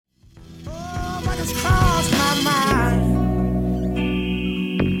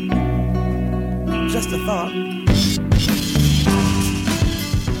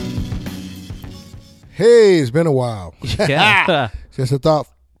Hey, it's been a while. Yeah. Just a Thought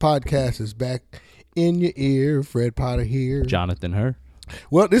podcast is back in your ear. Fred Potter here. Jonathan Her.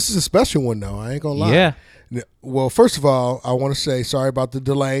 Well, this is a special one, though. I ain't going to lie. Yeah. Well, first of all, I want to say sorry about the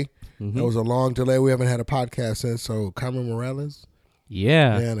delay. Mm-hmm. It was a long delay. We haven't had a podcast since. So, Carmen Morales.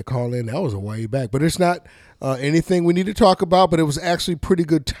 Yeah. And the call in, that was a way back. But it's not anything we need to talk about, but it was actually pretty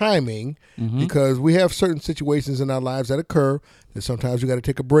good timing because we have certain situations in our lives that occur that sometimes we got to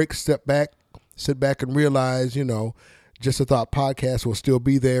take a break, step back, sit back and realize, Just a Thought podcast will still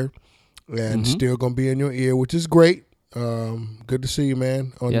be there and still going to be in your ear, which is great. Good to see you,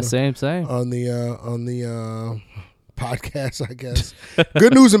 man. Same. On the podcast, I guess.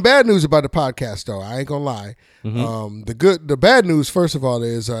 Good news and bad news about the podcast, though. I ain't gonna lie. The bad news, first of all,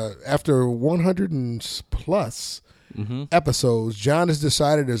 is after 100 and plus episodes, John has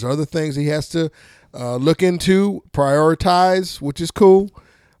decided there's other things he has to look into, prioritize, which is cool.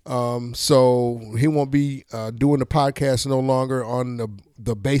 So he won't be doing the podcast no longer on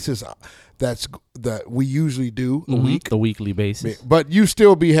the basis that we usually do a week, the weekly basis. But you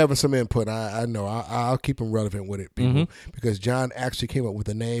still be having some input. I know. I'll keep him relevant with it, people, because John actually came up with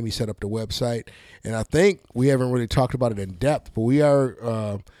a name. He set up the website, and I think we haven't really talked about it in depth, but we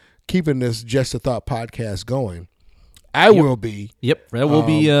are keeping this Just a Thought podcast going. I will be. Yep, that will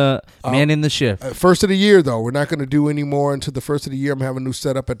be man in the shift. First of the year, though. We're not going to do any more until the first of the year. I'm having a new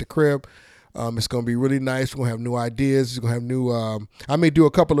setup at the crib. It's going to be really nice. We're going to have new ideas. We're going to have new I may do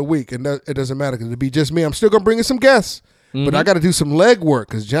a couple a week, and it doesn't matter because it'll be just me. I'm still going to bring in some guests, but I got to do some leg work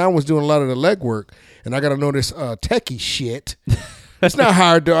because John was doing a lot of the leg work, and I got to know this techie shit. It's not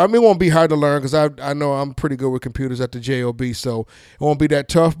hard, though. I mean, it won't be hard to learn because I know I'm pretty good with computers at the JOB, so it won't be that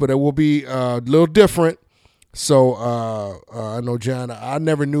tough, but it will be a little different. So I know John, I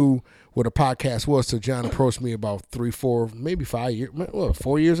never knew what a podcast was till John approached me about 3, 4, maybe 5 years,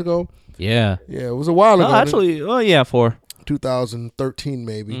 4 years ago. Yeah. Yeah, it was a while ago. Actually, 4. 2013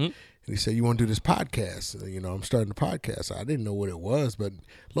 maybe. And he said, you want to do this podcast? I'm starting the podcast. I didn't know what it was, but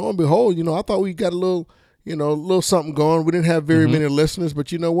lo and behold, I thought we got a little something going. We didn't have very many listeners,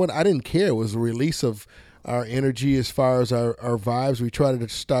 but you know what? I didn't care. It was a release of our energy as far as our vibes. We tried to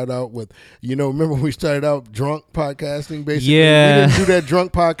start out with, remember when we started out drunk podcasting, basically? Yeah. We didn't do that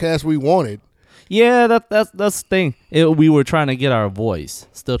drunk podcast we wanted. Yeah, that's the thing. We were trying to get our voice,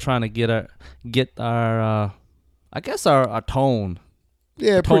 still trying to get our I guess our tone.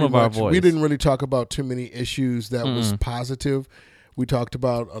 Yeah, tone pretty of much. our voice. We didn't really talk about too many issues that was positive. We talked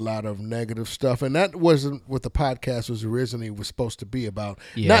about a lot of negative stuff, and that wasn't what the podcast was supposed to be about.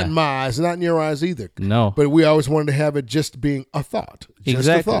 Yeah. Not in my eyes, not in your eyes either. No. But we always wanted to have it just being a thought. Just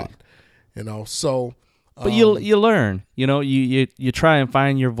exactly. a thought. So. But you learn, you try and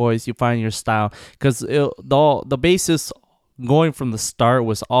find your voice, you find your style, because the basis going from the start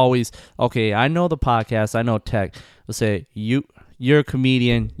was always, okay, I know the podcast, I know tech. Let's say you're a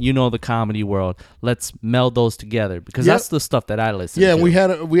comedian, you know the comedy world. Let's meld those together because that's the stuff that I listen to. Yeah, we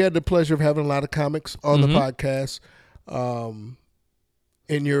had the pleasure of having a lot of comics on the podcast.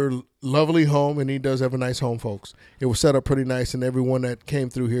 In your lovely home, and he does have a nice home, folks. It was set up pretty nice, and everyone that came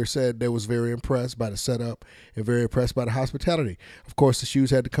through here said they was very impressed by the setup and very impressed by the hospitality. Of course, the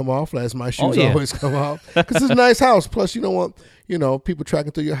shoes had to come off, as my shoes always come off, because it's a nice house. Plus, you don't want people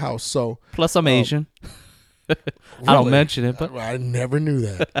tracking through your house. So plus, I'm Asian. I don't mention it, but I never knew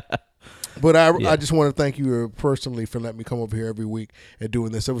that. But I just want to thank you personally for letting me come over here every week and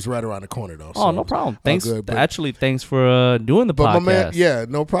doing this. It was right around the corner, though. So, no problem. Thanks. Thanks for doing the podcast. My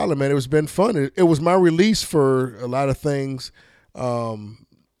man, no problem, man. It was been fun. It was my release for a lot of things,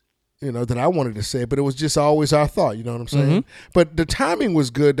 that I wanted to say, but it was just always our thought. You know what I'm saying? But the timing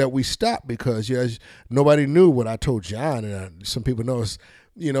was good that we stopped because nobody knew what I told John, and some people know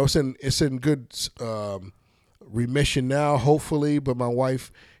it's in good remission now, hopefully. But my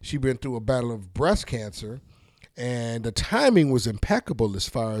wife, she been through a battle of breast cancer, and the timing was impeccable as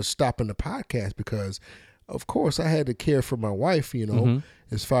far as stopping the podcast because, of course, I had to care for my wife,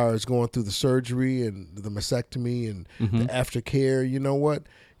 as far as going through the surgery and the mastectomy and the aftercare. You know what?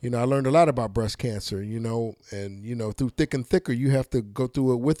 I learned a lot about breast cancer, and, through thick and thicker, you have to go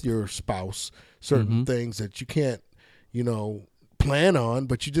through it with your spouse, certain things that you can't, plan on,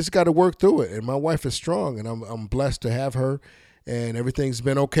 but you just got to work through it. And my wife is strong, and I'm blessed to have her, and everything's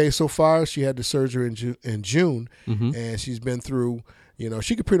been okay so far. She had the surgery in June, and she's been through,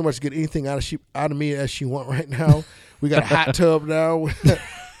 she could pretty much get anything out of me as she want right now. We got a hot tub now.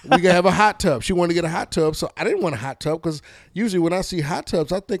 We can have a hot tub. She wanted to get a hot tub, so I didn't want a hot tub because usually when I see hot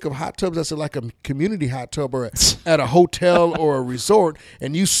tubs, I think of hot tubs as like a community hot tub or at a hotel or a resort,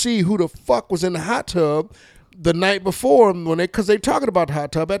 and you see who the fuck was in the hot tub. the night before because they talking about the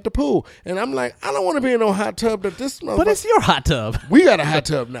hot tub at the pool, and I'm like, I don't want to be in no hot tub. That this, But it's your hot tub. we got a hot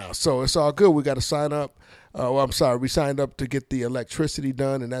tub now, so it's all good. We got to sign up. I'm sorry, we signed up to get the electricity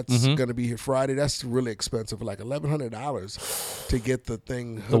done, and that's going to be here Friday. That's really expensive, like $1,100 to get the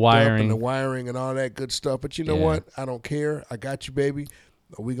thing hooked up and the wiring and all that good stuff. But you know what? I don't care. I got you, baby.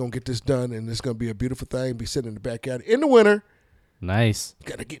 We're going to get this done, and it's going to be a beautiful thing. Be sitting in the backyard in the winter. Nice.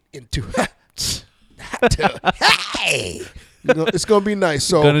 Got to get into hot tub. Hey! It's going to be nice.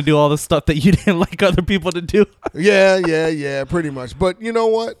 So going to do all the stuff that you didn't like other people to do. yeah, pretty much. But you know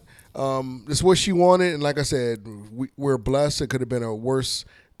what? It's what she wanted, and like I said, we're blessed. It could have been a worse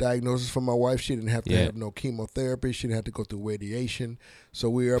diagnosis for my wife. She didn't have to have no chemotherapy. She didn't have to go through radiation. So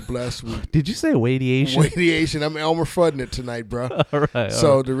we are blessed. Did you say radiation? Radiation. I'm Elmer Fudding it tonight, bro. All right.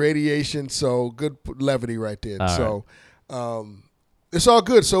 So the radiation. So good levity right there. So it's all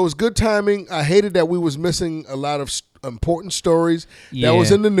good. So it was good timing. I hated that we was missing a lot of important stories that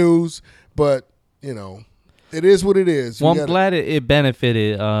was in the news, but you know. It is what it is. Well, I'm glad it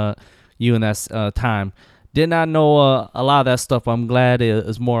benefited you in that time. Did not know a lot of that stuff. I'm glad it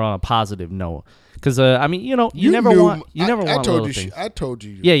is more on a positive note. Because I mean, you never want. I told you. I told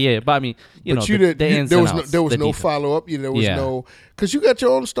you. Yeah. But I mean, there was no follow up. There was no because you got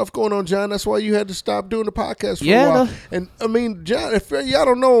your own stuff going on, John. That's why you had to stop doing the podcast for a while. And I mean, John, if y'all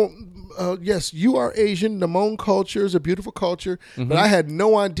don't know, yes, you are Asian. The Hmong culture is a beautiful culture, but I had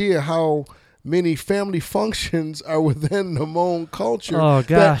no idea how many family functions are within the Hmong culture. Oh, gosh.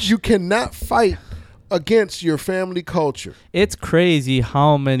 That you cannot fight against your family culture. It's crazy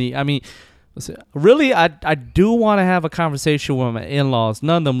how many. I mean, really, I do want to have a conversation with my in-laws.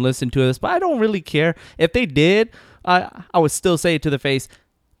 None of them listen to this, but I don't really care. If they did, I would still say it to the face.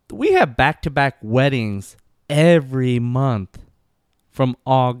 We have back-to-back weddings every month from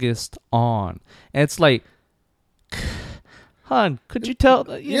August on. And it's like, hon, could you tell?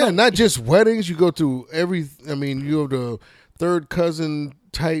 Not just weddings. You go through you have the third cousin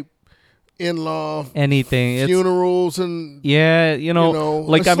type in-law anything funerals and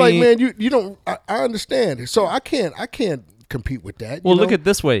like I mean, man, you don't. I understand. So I can't compete with that. Well, look at it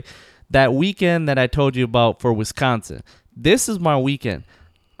this way. That weekend that I told you about for Wisconsin, this is my weekend.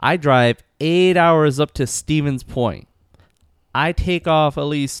 I drive 8 hours up to Stevens Point. I take off at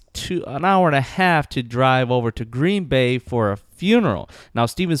least an hour and a half to drive over to Green Bay for a funeral. Now,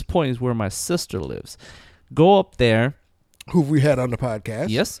 Stevens Point is where my sister lives. Go up there. Who we had on the podcast.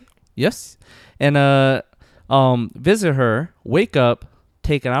 Yes. And visit her, wake up,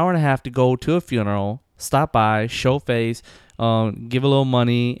 take an hour and a half to go to a funeral, stop by, show face, give a little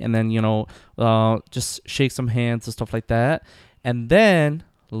money, and then, just shake some hands and stuff like that. And then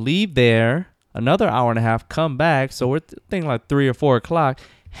leave there. Another hour and a half, come back. So we're thinking like 3 or 4 o'clock.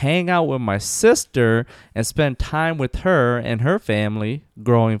 Hang out with my sister and spend time with her and her family,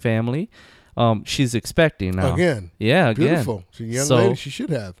 growing family. She's expecting now. Again. Yeah, beautiful. Again. She's a young lady. She should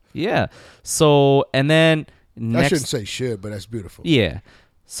have. Yeah. So, and then I shouldn't say should, but that's beautiful. Yeah.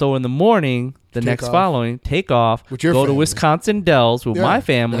 So in the morning, following, take off, with your go family. To Wisconsin Dells with my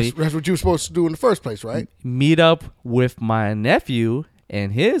family. That's what you were supposed to do in the first place, right? Meet up with my nephew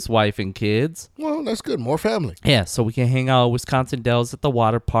and his wife and kids. Well, that's good. More family. Yeah, so we can hang out at Wisconsin Dells at the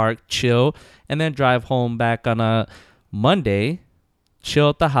water park, chill, and then drive home back on a Monday, chill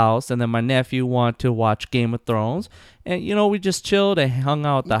at the house, and then my nephew wanted to watch Game of Thrones, and we just chilled and hung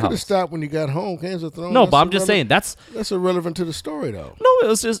out at the house. You could have stopped when you got home, Game of Thrones. No, but I'm just saying that's irrelevant to the story, though.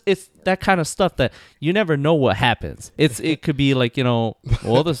 No, it's that kind of stuff that you never know what happens. It could be like this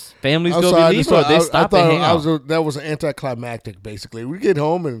family's gonna be leaving, or they stop and hang out. That was anticlimactic, basically. We get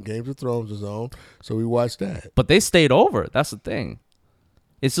home and Game of Thrones is on, so we watched that. But they stayed over. That's the thing.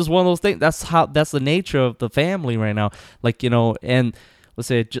 It's just one of those things. That's the nature of the family right now. And let's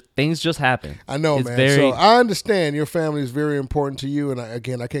say things just happen. I know, man. So I understand your family is very important to you, and I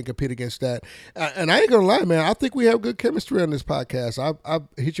can't compete against that. And I ain't gonna lie, man. I think we have good chemistry on this podcast. I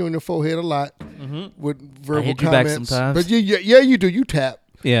hit you in the forehead a lot with verbal I hit comments. You back sometimes. But you do. You tap.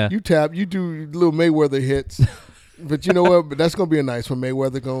 Yeah. You tap. You do little Mayweather hits. But you know what? But that's gonna be a nice one.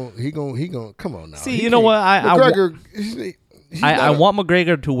 Mayweather he going. Come on now. See, you know what? McGregor. I want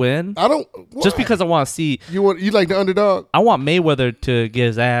McGregor to win. I don't just because I want to see. You like the underdog. I want Mayweather to get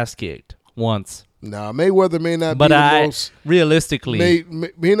his ass kicked once. Nah, Mayweather may not but be the most realistically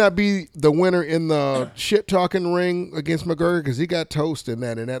may not be the winner in the shit talking ring against McGregor because he got toasted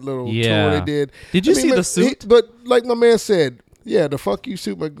in that little tour they did. Did you see the suit? But like my man said. Yeah, the fuck you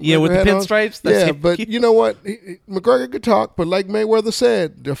suit McGregor. Yeah, with the pinstripes. But you know what? McGregor could talk, but like Mayweather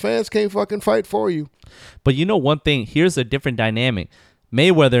said, the fans can't fucking fight for you. But you know one thing, here's a different dynamic.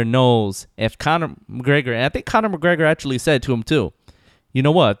 Mayweather knows if Conor McGregor, and I think Conor McGregor actually said to him too, you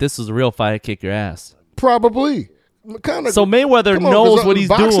know what? This is a real fight. Kick your ass. Probably. So Mayweather knows what he's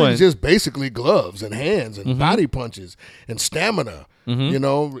doing. Is just basically gloves and hands and body punches and stamina. You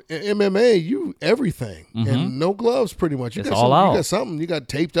know, MMA, you everything and no gloves pretty much. You It's got all out. You got something. You got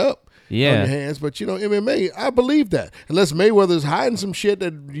taped up. Yeah. On your hands, but you know MMA, I believe that unless Mayweather's hiding some shit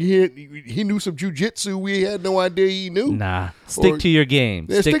that he knew some jujitsu we had no idea he knew. Nah, stick to your game.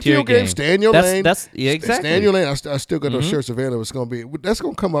 Yeah, stick to your game. Stay in your lane. Exactly. Stay in your lane. I still got those shirts available. It's gonna be that's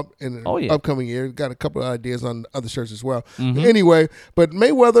gonna come up in the upcoming year. Got a couple of ideas on other shirts as well. Anyway, but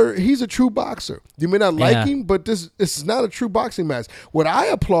Mayweather, he's a true boxer. You may not like him, but this is not a true boxing match. What I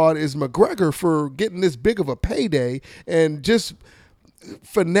applaud is McGregor for getting this big of a payday and just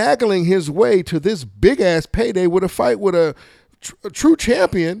finagling his way to this big ass payday with a fight with a true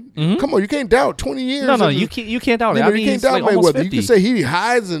champion. Come on, you can't doubt 20 years. No, you can't doubt it. You, I mean, you can't doubt like almost Mayweather. 50. You can say he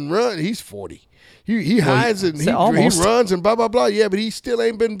hides and runs. He's 40. He hides and he runs and blah blah blah. Yeah, but he still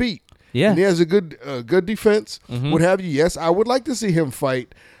ain't been beat. Yeah, and he has a good defense. What have you? Yes, I would like to see him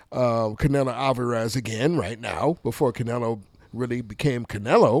fight Canelo Alvarez again right now before Canelo really became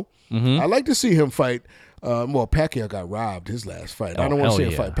Canelo. I'd like to see him fight. Well, Pacquiao got robbed his last fight. I don't want to see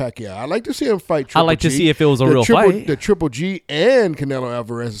him fight Pacquiao. I'd like to see him fight Triple G. I'd like to see if it was a real fight. The Triple G and Canelo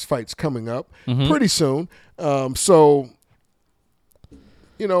Alvarez's fight's coming up pretty soon. So,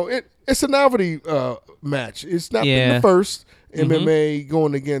 you know, it's a novelty match. It's not been the first MMA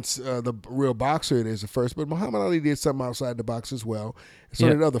going against the real boxer. It is the first. But Muhammad Ali did something outside the box as well. So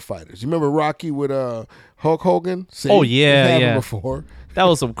did other fighters. You remember Rocky with Hulk Hogan? See, happened before. That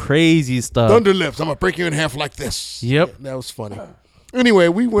was some crazy stuff. Thunder lips. I'm gonna break you in half like this. Yep, that was funny. Anyway,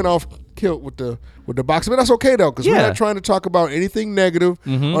 we went off killed with the boxing, but that's okay though because we're not trying to talk about anything negative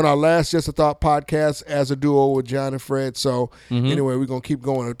on our last Just a Thought podcast as a duo with John and Fred. So anyway, we're gonna keep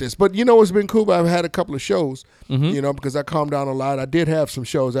going with this. But you know, it's been cool. I've had a couple of shows, you know, because I calmed down a lot. I did have some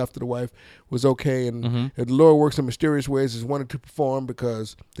shows after the wife was okay, and the Lord works in mysterious ways. Is wanted to perform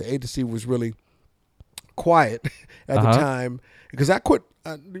because the agency was really quiet at the time. Because I quit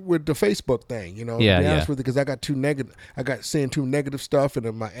with the Facebook thing, you know. To be honest with you, because I got seeing too negative stuff, and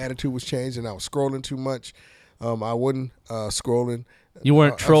then my attitude was changed, and I was scrolling too much. I wasn't scrolling. You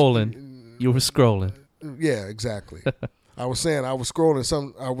weren't trolling. You were scrolling. Yeah, exactly. I was saying I was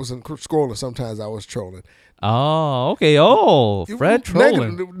scrolling. I wasn't scrolling. Sometimes I was trolling. Oh, okay. Oh, Fred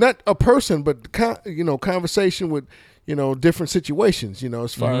trolling. Negative, not a person, but conversation with. You know, different situations, you know,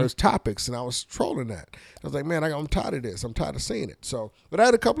 as far as topics. And I was trolling that. I was like, man, I'm tired of this. I'm tired of seeing it. So, but I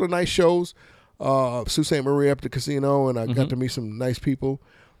had a couple of nice shows. Sault Ste. Marie up at the casino, and I got to meet some nice people.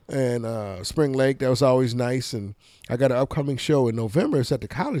 And Spring Lake, that was always nice. And I got an upcoming show in November. It's at the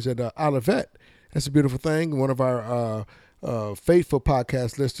college at Olivet. That's a beautiful thing. One of our faithful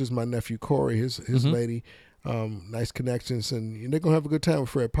podcast listeners, my nephew Corey, his lady, nice connections, and they're gonna have a good time with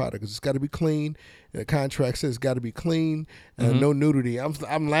Fred Potter because it's got to be clean. The contract says it's got to be clean and no nudity.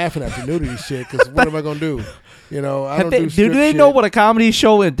 I'm laughing at the nudity shit because what am I gonna do? You know, I don't do. Do they know what a comedy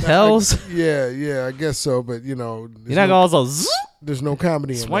show entails? Yeah, I guess so. But you know, you're not gonna also there's no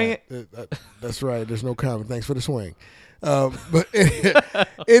comedy. Swing in that. That's right. There's no comedy. Thanks for the swing. But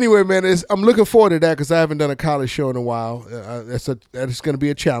anyway, man, I'm looking forward to that because I haven't done a college show in a while. That's going to be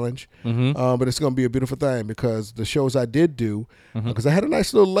a challenge, but it's going to be a beautiful thing because the shows I did do, because I had a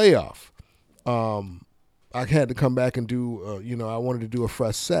nice little layoff. I had to come back and do, I wanted to do a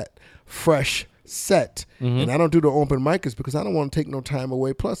fresh set, and I don't do the open micers because I don't want to take no time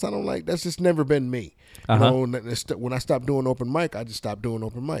away. Plus, I don't like that's just never been me. You know, when I stopped doing open mic, I just stopped doing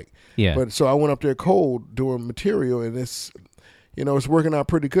open mic. Yeah. But so I went up there cold doing material, and it's working out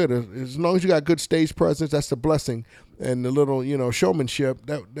pretty good. As long as you got good stage presence, that's the blessing. And the little, showmanship,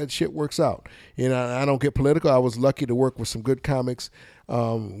 that shit works out. You know, I don't get political. I was lucky to work with some good comics.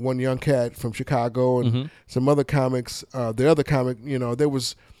 One young cat from Chicago and some other comics. The other comic, there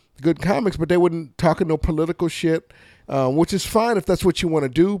was good comics, but they wouldn't talking no political shit. Which is fine if that's what you want to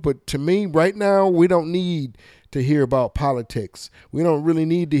do. But to me, right now, we don't need to hear about politics. We don't really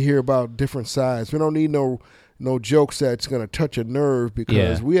need to hear about different sides. We don't need no jokes that's going to touch a nerve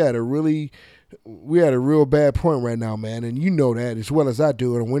because we at a real bad point right now, man. And you know that as well as I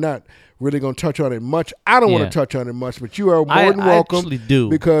do. And we're not really going to touch on it much. I don't want to touch on it much, but you are more than welcome. I actually do.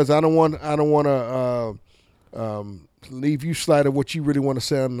 Because I don't want to leave you slide of what you really want to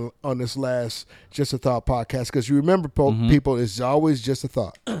say on this last Just a Thought podcast because you remember people it's always just a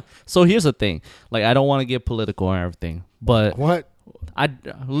thought. So here's the thing, like I don't want to get political and everything, but what I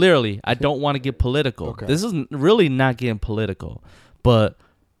don't want to get political. Okay. This is really not getting political, but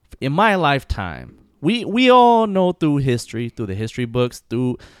in my lifetime we all know through history, through the history books,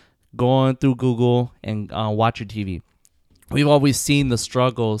 through going through Google and watching TV. We've always seen the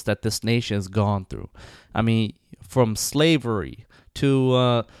struggles that this nation has gone through. I mean, from slavery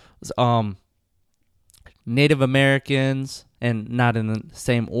to Native Americans, and not in the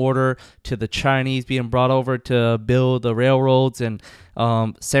same order, to the Chinese being brought over to build the railroads in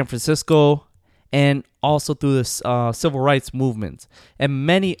San Francisco, and also through the civil rights movement and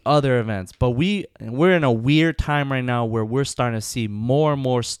many other events. But we're in a weird time right now where we're starting to see more and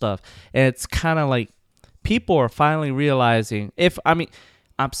more stuff, and it's kind of like people are finally realizing.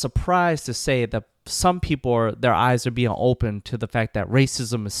 I'm surprised to say that some people their eyes are being opened to the fact that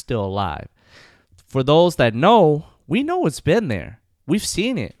racism is still alive. For those that know, we know it's been there. We've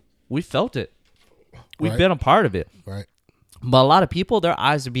seen it. We felt it. We've been a part of it. Right. But a lot of people, their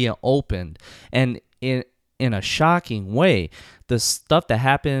eyes are being opened, and in a shocking way. The stuff that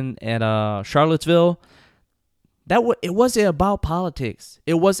happened at Charlottesville, it wasn't about politics.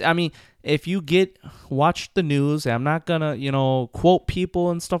 It was. I mean, if you watch the news, and I'm not gonna quote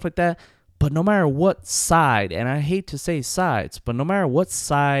people and stuff like that, but no matter what side, and I hate to say sides, but no matter what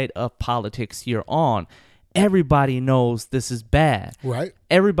side of politics you're on, everybody knows this is bad. Right.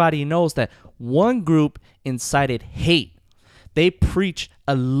 Everybody knows that one group incited hate. They preach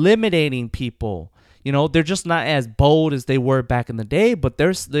eliminating people. They're just not as bold as they were back in the day, but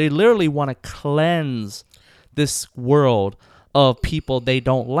they literally want to cleanse this world of people they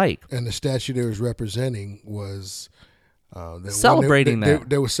don't like. And the statue they was representing was celebrating that.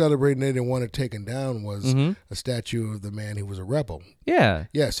 They were celebrating. They didn't want it taken down. Was a statue of the man who was a rebel. Yeah.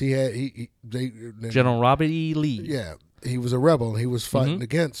 Yes, General Robert E. Lee. Yeah, he was a rebel. He was fighting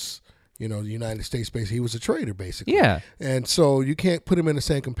against the United States. Basically, he was a traitor, basically. Yeah. And so you can't put him in the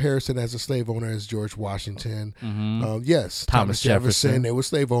same comparison as a slave owner as George Washington. Yes, Thomas Jefferson. They were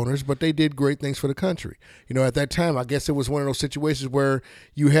slave owners, but they did great things for the country. At that time, I guess it was one of those situations where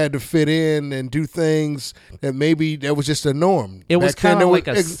you had to fit in and do things that maybe that was just a norm. It was kind of like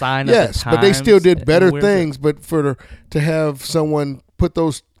a sign of the times. Yes, but they still did better things. But to have someone put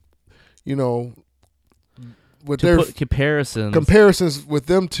those, with put comparisons with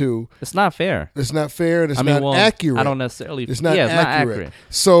them two, it's not fair. It's not fair, and it's not accurate. I don't necessarily. It's not accurate.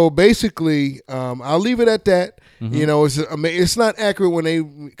 So basically, I'll leave it at that. It's not accurate when they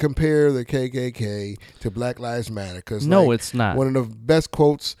compare the KKK to Black Lives Matter. Because it's not. One of the best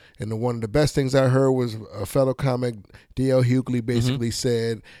quotes and one of the best things I heard was a fellow comic, D.L. Hughley, basically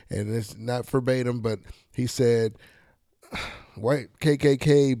said, and it's not verbatim, but he said, "White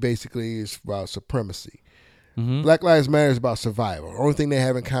KKK basically is about supremacy. Black Lives Matter is about survival. The only thing they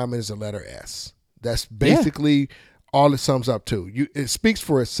have in common is the letter S." That's basically all it sums up to. It speaks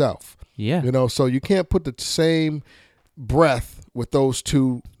for itself. Yeah. So you can't put the same breath with those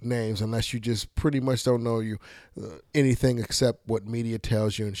two names unless you just pretty much don't know anything except what media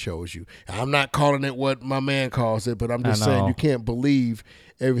tells you and shows you. I'm not calling it what my man calls it, but I'm just saying you can't believe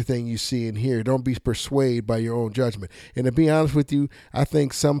everything you see and hear. Don't be persuaded by your own judgment. And to be honest with you, I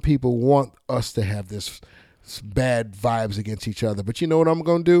think some people want us to have this bad vibes against each other. But you know what I'm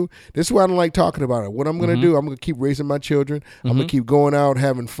going to do? This is why I don't like talking about it. What I'm going to do, I'm going to keep raising my children. I'm going to keep going out,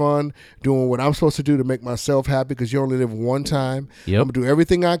 having fun, doing what I'm supposed to do to make myself happy, because you only live one time. I'm going to do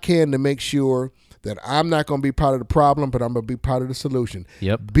everything I can to make sure that I'm not going to be part of the problem, but I'm going to be part of the solution.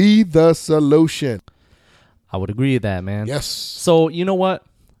 Be the solution. I would agree with that, man. Yes. So you know what?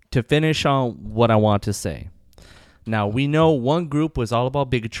 To finish on what I want to say. Now, we know one group was all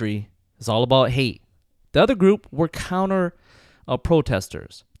about bigotry. It's all about hate. The other group were counter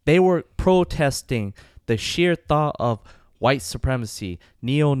protesters. They were protesting the sheer thought of white supremacy,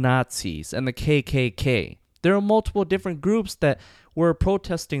 neo-Nazis, and the KKK. There are multiple different groups that were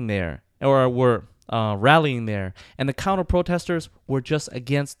protesting there or were rallying there. And the counter protesters were just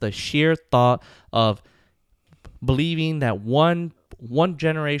against the sheer thought of believing that one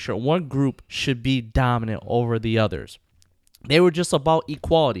generation or one group should be dominant over the others. They were just about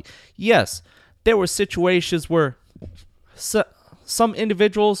equality. Yes, there were situations where some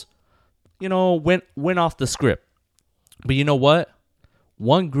individuals, went off the script. But you know what?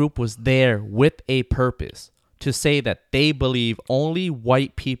 One group was there with a purpose to say that they believe only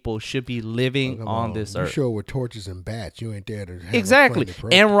white people should be living on this earth. You show with torches and bats. You ain't there to have exactly,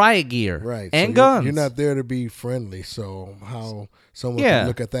 and riot gear, right? And so guns. You're not there to be friendly. So how someone can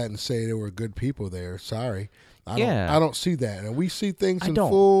look at that and say there were good people there? Sorry, I don't see that, and we see things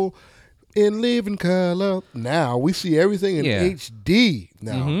in living color. Now we see everything in HD.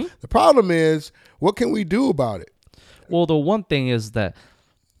 Now the problem is, what can we do about it? Well, the one thing is that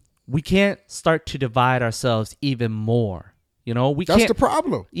we can't start to divide ourselves even more. You know, we That's can't. the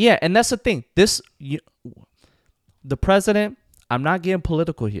problem. Yeah, and that's the thing. The president. I'm not getting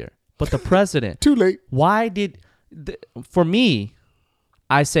political here, but the president. Too late. Why did? For me,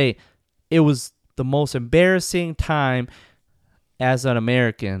 I say it was the most embarrassing time as an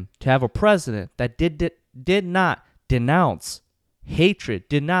American to have a president that did not denounce hatred,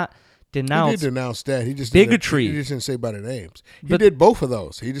 did not denounce. He did denounce that. He just bigotry. He just didn't say by the names. He But- did both of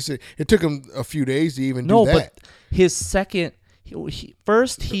those. He just said it took him a few days to even No, do that. but his second.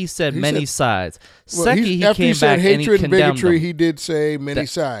 First, he said many sides. Well, Second, he after came he said back and he hatred and condemned bigotry, them. he did say many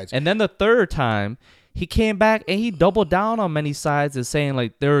sides. And then the third time, he came back and he doubled down on many sides and saying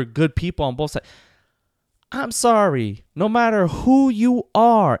like there are good people on both sides. I'm sorry. No matter who you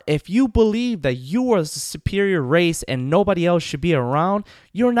are, if you believe that you are the superior race and nobody else should be around,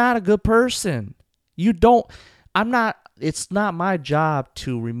 you're not a good person. You don't. It's not my job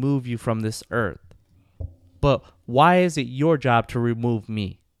to remove you from this earth. But why is it your job to remove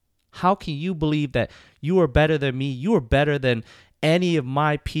me? How can you believe that you are better than me? You are better than any of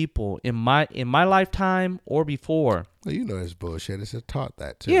my people in my lifetime or before. Well, you know it's bullshit. It's taught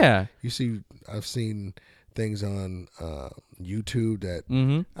that too. Yeah. You see, I've seen things on YouTube that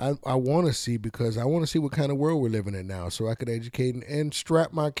I want to see because I want to see what kind of world we're living in now, so I could educate and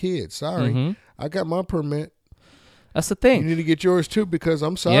strap my kids. Sorry, I got my permit. That's the thing. You need to get yours too because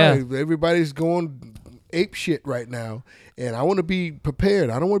I'm sorry, everybody's going ape shit right now, and I want to be prepared.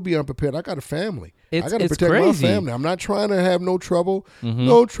 I don't want to be unprepared. I got a family. I got to protect crazy. my family. I'm not trying to have no trouble.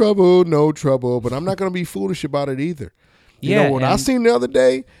 No trouble, but I'm not going to be foolish about it either. You know what I seen the other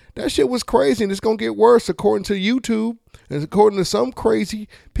day? That shit was crazy, and it's going to get worse according to YouTube. And according to some crazy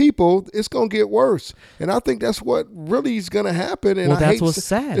people, it's going to get worse. And I think that's what really is going to happen. And that's what's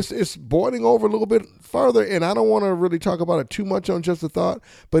sad. It's boiling over a little bit further, and I don't want to really talk about it too much on Just a Thought,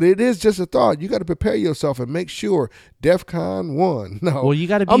 but it is just a thought. You got to prepare yourself and make sure DEFCON 1. No, well, you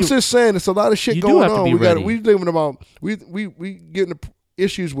got to be. I'm just saying, it's a lot of shit you going do have on. To be we ready. We getting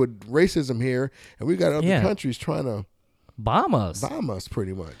issues with racism here, and we got other countries trying to bomb us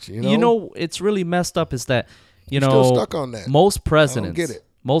pretty much. It's really messed up is that still stuck on that. Most presidents I don't get it.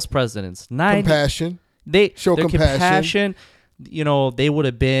 Most presidents compassion. They show compassion. They would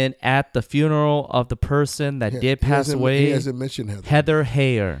have been at the funeral of the person that did pass away. He hasn't mentioned Heather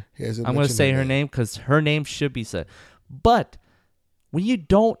Heyer. I'm going to say her name because her name should be said. But when you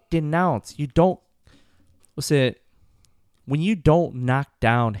don't denounce, when you don't knock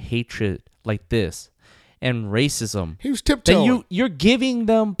down hatred like this and racism, he was tiptoeing. Then you're giving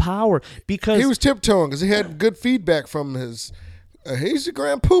them power because he was tiptoeing because he had good feedback from his. He's the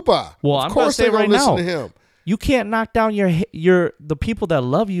grand poobah. Well, of I'm course going to say right now, to him. You can't knock down the people that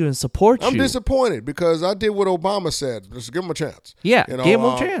love you and support you. I'm disappointed because I did what Obama said. Just give him a chance. Yeah, give him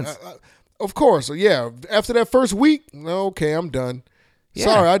a chance. Of course, yeah. After that first week, okay, I'm done. Yeah.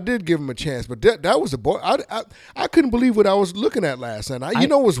 Sorry, I did give him a chance, but that was a boy. I couldn't believe what I was looking at last night. You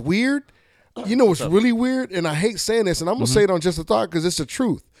know what's weird? You know what's really weird? And I hate saying this, and I'm going to say it on Just a Thought because it's the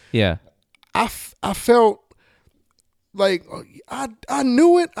truth. Yeah. I felt like I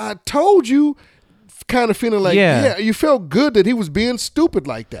knew it. I told you, kind of feeling like, you felt good that he was being stupid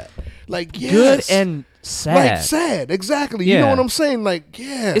like that. Like, yes. Good and sad. Like, sad, exactly. Yeah. You know what I'm saying? Like,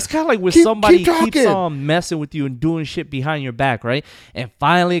 yeah. It's kind of like when somebody keeps on messing with you and doing shit behind your back, right? And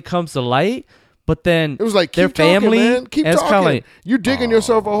finally it comes to light. But then it was like, their family, talking, man. Keep talking. Like, you're digging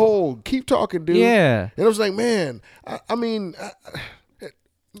yourself a hole. Keep talking, dude. Yeah. And I was like, man, I mean,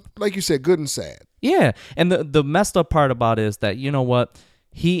 like you said, good and sad. Yeah. And the messed up part about it is that, you know what?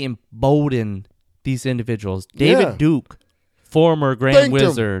 He emboldened these individuals. David Duke, former Grand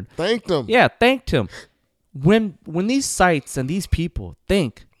Wizard. Thanked him. Yeah, thanked him. When these sites and these people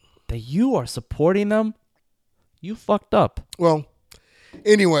think that you are supporting them, you fucked up. Well,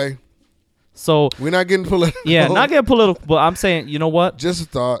 anyway. So we're not getting political. Yeah, not getting political, but I'm saying, you know what? Just a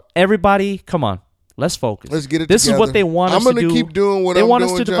thought. Everybody, come on. Let's focus. Let's get it This together. is what they want us to do. I'm going to keep doing what they I'm want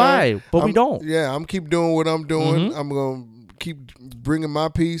doing, us to John. divide, but we don't. Yeah, I'm keep doing what I'm doing. I'm going to keep bringing my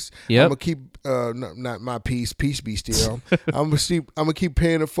piece. Yep. I'm going to keep not my piece be still. I'm going to keep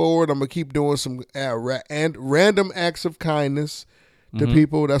paying it forward. I'm going to keep doing some random acts of kindness to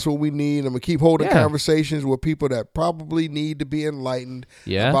people. That's what we need. I'm going to keep holding conversations with people that probably need to be enlightened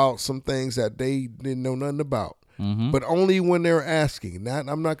about some things that they didn't know nothing about. But only when they're asking.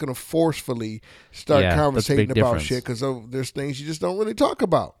 I'm not going to forcefully start conversating about shit because there's things you just don't really talk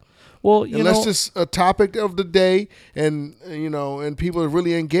about. Well, unless it's a topic of the day, and and people are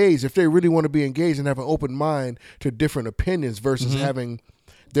really engaged. If they really want to be engaged and have an open mind to different opinions versus having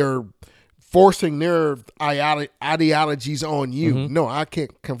forcing their ideologies on you. No, I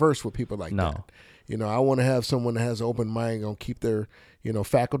can't converse with people like that. I want to have someone that has an open mind, gonna keep their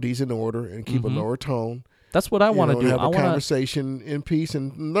faculties in order and keep a lower tone. That's what I want to do. Have I a want conversation in peace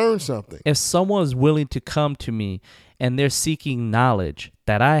and learn something. If someone is willing to come to me and they're seeking knowledge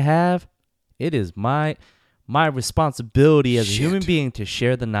that I have, it is my responsibility as a human being to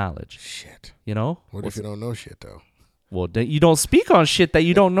share the knowledge. Shit. What if you don't know shit though? Well, then you don't speak on shit that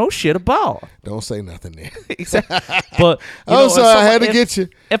you don't know shit about. Don't say nothing then. Exactly. But I'm sorry, I had to get you.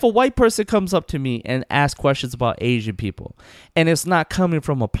 If a white person comes up to me and asks questions about Asian people, and it's not coming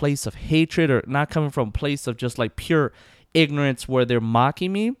from a place of hatred or not coming from a place of just like pure ignorance where they're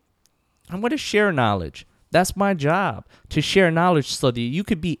mocking me, I'm going to share knowledge. That's my job, to share knowledge so that you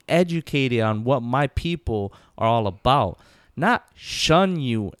could be educated on what my people are all about. Not shun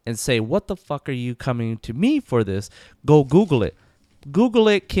you and say, what the fuck are you coming to me for this? Go Google it. Google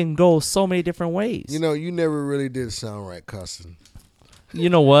it can go so many different ways. You never really did sound right cussing. You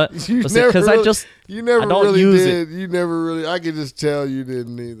know what? Because you never really. I could just tell you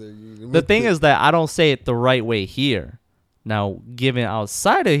didn't either. The thing is that I don't say it the right way here. Now, given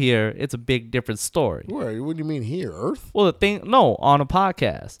outside of here, it's a big different story. Where? What do you mean here? Earth? Well, on a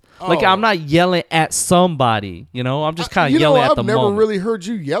podcast. Like, I'm not yelling at somebody, I'm just kind of yelling at the moment. I've never really heard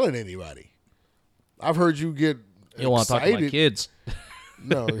you yell at anybody. I've heard you get excited. You want to talk to my kids?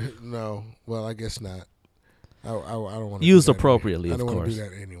 No. Well, I guess not. I don't want to use appropriately, of course. I don't want to do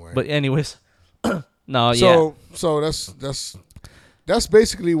that anyway. But anyways, So that's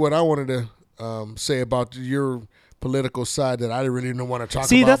basically what I wanted to say about your political side that I really didn't want to talk about.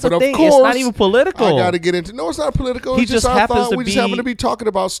 See, that's but the thing. Of course, it's not even political. I got to get into. No, it's not political. We just happen to be talking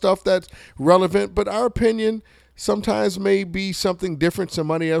about stuff that's relevant. But our opinion sometimes may be something different to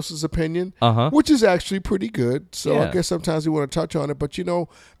somebody else's opinion, which is actually pretty good. So I guess sometimes we want to touch on it. But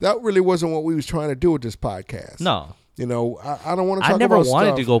that really wasn't what we was trying to do with this podcast. No. I don't want to talk about I never wanted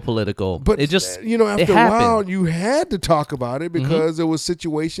stuff. to go political. But it just, after a while, you had to talk about it because there was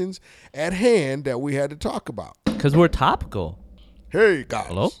situations at hand that we had to talk about. Because we're topical. Hey, guys.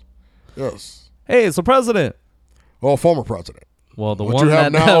 Hello? Yes. Hey, it's the president. Well, former president. Well, the one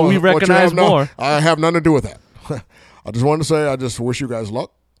that we recognize more. I have nothing to do with that. I just wanted to say I just wish you guys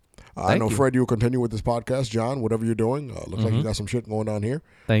luck. I know, Fred, you'll continue with this podcast. John, whatever you're doing, looks like you got some shit going on here.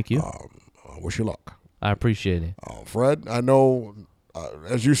 Thank you. I wish you luck. I appreciate it. Fred, I know,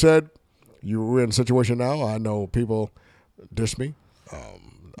 as you said, you're in a situation now. I know people diss me.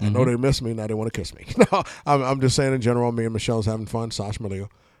 I know they miss me, now they want to kiss me. No, I'm just saying in general, me and Michelle's having fun. Sash Malia,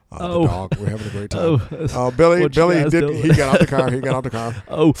 the dog, we're having a great time. Billy, he got out the car.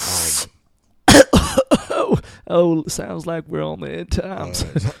 Sounds like we're on the end times.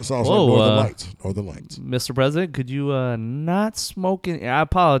 Sounds like Northern Lights. Mr. President, could you not smoke in here? I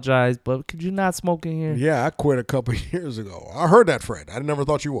apologize, but could you not smoke in here? Yeah, I quit a couple of years ago. I heard that, Fred. I never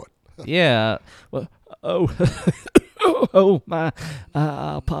thought you would. Yeah. Well, my!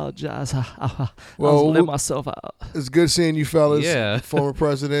 I apologize. I was letting myself out. It's good seeing you fellas. Yeah. Former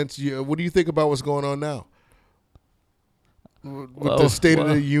presidents. What do you think about what's going on now with the State of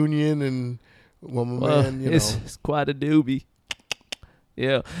the Union and? Well, my man, it's quite a doobie.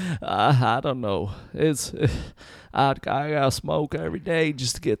 Yeah, I don't know. I gotta smoke every day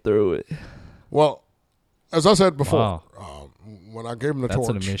just to get through it. Well, as I said before, when I gave him the torch, that's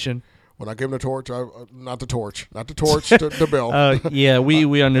an admission. When I gave him the torch, not the torch to Bill. Yeah,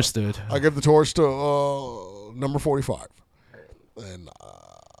 we understood. I gave the torch to number 45, and.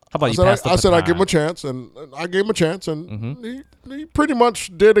 How about I said I'd give him a chance, and I gave him a chance, and he pretty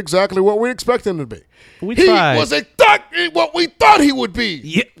much did exactly what we expected him to be. We tried. He was what we thought he would be.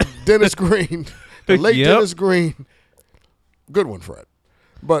 Yeah. Dennis Green, the late Dennis Green. Good one, Fred.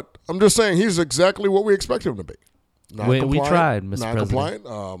 But I'm just saying he's exactly what we expected him to be. We tried, Mr. Non-compliant,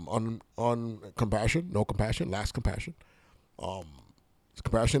 on compassion, no compassion, last compassion.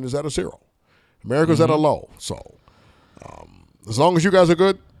 Compassion is at a 0. America's at a low. So as long as you guys are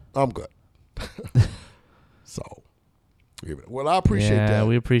good, I'm good. So, well, I appreciate that. Yeah,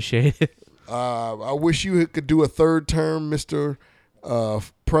 we appreciate it. I wish you could do a third term, Mr.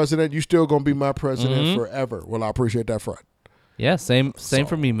 President. You still going to be my president forever. Well, I appreciate that, Fred. Yeah, same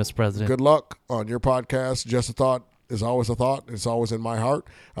for me, Mr. President. Good luck on your podcast. Just a Thought is always a thought. It's always in my heart.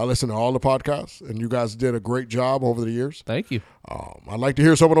 I listen to all the podcasts, and you guys did a great job over the years. Thank you. I'd like to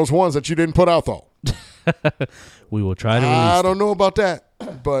hear some of those ones that you didn't put out, though. We will try to release I don't know about that,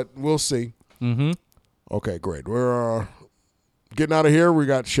 but we'll see. Mm-hmm. Okay, great. We're getting out of here. We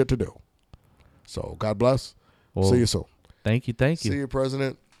got shit to do. So, God bless. Well, see you soon. Thank you. See you,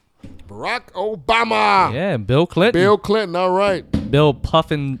 President Barack Obama. Yeah, Bill Clinton. Bill Clinton, all right. Bill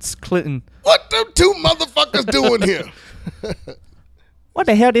Puffins Clinton. What the two motherfuckers doing here? What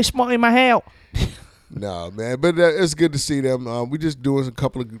the hell they smoking in my house? No, man, but it's good to see them. We just doing a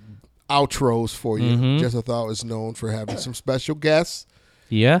couple of outros for you. Mm-hmm. Just I thought was known for having some special guests.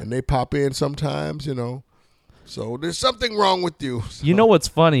 Yeah. And they pop in sometimes, So there's something wrong with you. So. You know what's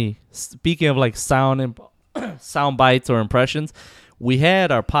funny? Speaking of like sound bites or impressions, we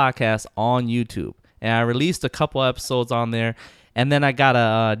had our podcast on YouTube, and I released a couple episodes on there, and then I got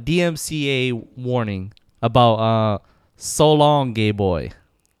a DMCA warning about "So Long, Gay Boy."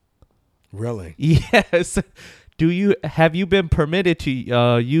 Really? Yes. Have you been permitted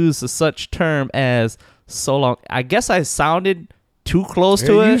to use such term as "so long"? I guess I sounded too close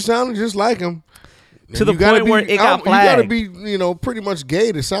to it. You sounded just like him. To the point where it got flagged. You got to be, pretty much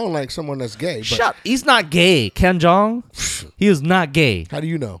gay to sound like someone that's gay. But Shut. He's not gay, Ken Jeong. He is not gay. How do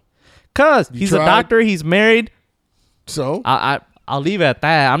you know? Cause he's tried? a doctor. He's married. So I'll leave it at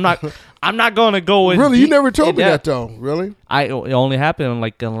that. I'm not going to go in. Really, you never told me that though. Really? It only happened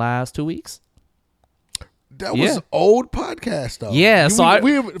like in the last 2 weeks. That was old podcast though. Yeah.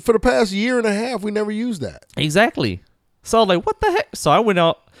 We for the past year and a half we never used that. Exactly. So like, what the heck? So I went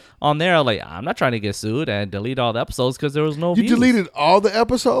out on there like, I'm not trying to get sued, and delete all the episodes because there was no views. You deleted all the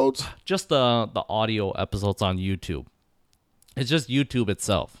episodes? Just the audio episodes on YouTube. It's just YouTube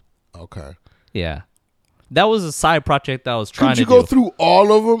itself. Okay. Yeah. That was a side project that I was trying to do. Could you go through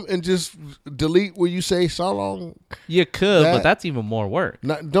all of them and just delete where you say "so long"? You could, but that's even more work.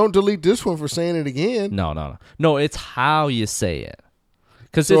 Don't delete this one for saying it again. No, it's how you say it.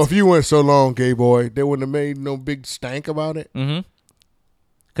 So if you went "so long, gay boy," they wouldn't have made no big stank about it? Mm-hmm.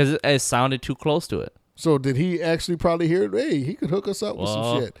 Because it sounded too close to it. So did he actually probably hear it? Hey, he could hook us up with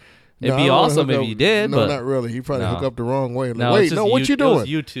some shit. It'd be awesome if he did. No, but not really. He probably hook up the wrong way. No, wait, no, what you doing? It was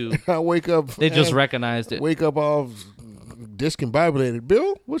YouTube. I wake up. They just recognized it. Wake up all discombobulated.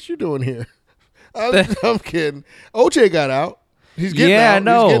 Bill, what you doing here? I'm kidding. OJ got out. He's getting out. I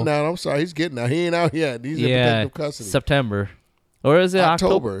know. He's getting out. I'm sorry. He's getting out. He ain't out yet. He's in protective custody. September. Or is it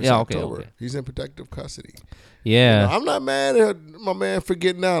October? It's October. He's in protective custody. Yeah. I'm not mad at my man for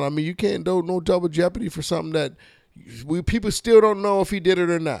getting out. I mean, you can't do no double jeopardy for something that people still don't know if he did it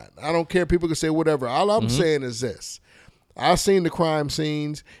or not. I don't care. People can say whatever. All I'm saying is this. I've seen the crime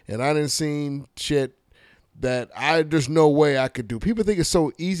scenes, and I didn't seen shit that there's no way I could do. People think it's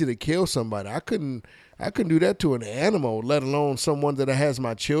so easy to kill somebody. I couldn't do that to an animal, let alone someone that has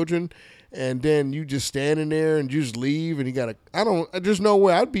my children. And then you just standing there and you just leave, and there's no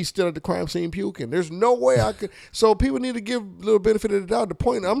way. I'd be still at the crime scene puking. There's no way I could. So people need to give a little benefit of the doubt. The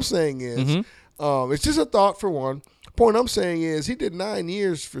point I'm saying is, it's just a thought for one. The point I'm saying is he did 9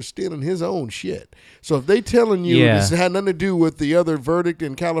 years for stealing his own shit. So if they telling you this had nothing to do with the other verdict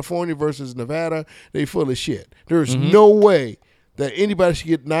in California versus Nevada, they full of shit. There's no way that anybody should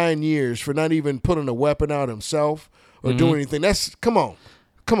get 9 years for not even putting a weapon out himself or doing anything. Come on.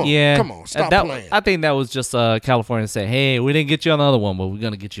 Stop playing. I think that was just California saying, hey, we didn't get you on the other one, but we're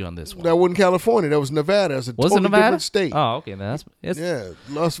going to get you on this one. That wasn't California. That was Nevada. It's a totally different state. Oh, okay. Las Vegas.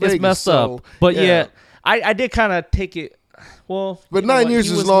 It's messed up. But I did kind of take it. Well, but 9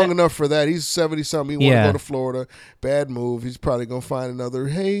 years is long enough for that. He's 70-something. He want to go to Florida. Bad move. He's probably going to find another,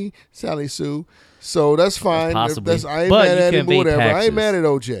 hey, Sally Sue. So that's fine. Possibly. I ain't mad at him or whatever. Taxes. I ain't mad at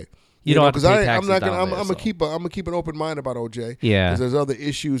OJ. You don't have to pay taxes. I'm gonna keep an open mind about OJ. Yeah, because there's other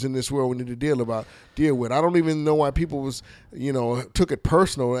issues in this world we need to deal with. I don't even know why people took it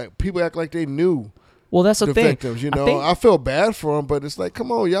personal. People act like they knew. Well, that's the thing. Victims, I feel bad for them, but it's like,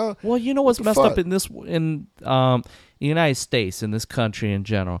 come on, y'all. Well, you know what's messed up in the United States, in this country in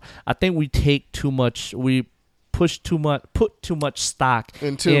general. I think we take too much. We put too much stock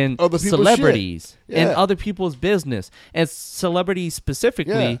in other celebrities and other people's business, and celebrities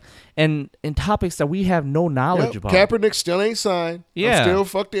specifically, and in topics that we have no knowledge about. Kaepernick still ain't signed. I'm still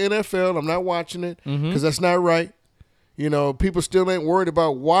fuck the NFL. I'm not watching it because that's not right. People still ain't worried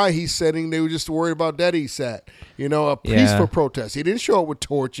about why he's sitting. They were just worried about that he sat. A peaceful protest. He didn't show up with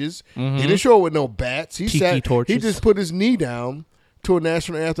torches. He didn't show up with no bats. He sat. Torches. He just put his knee down to a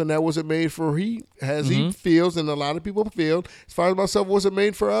national anthem that wasn't made for he feels, and a lot of people feel, as far as myself, wasn't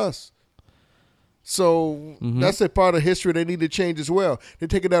made for us. So that's a part of history they need to change as well. They're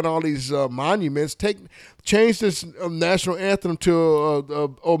taking down all these monuments. Change this national anthem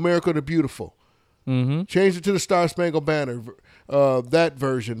to America the Beautiful. Change it to the Star Spangled Banner, that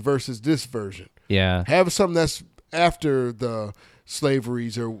version versus this version. Yeah. Have something that's after the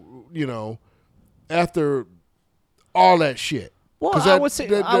slaveries or, after all that shit. Well, I would say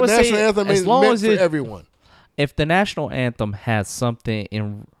the national anthem is meant for everyone. If the national anthem has something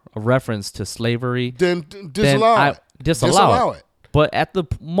in reference to slavery, then disallow it. But at the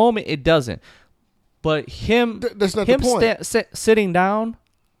moment, it doesn't. But that's not the point. Sitting down,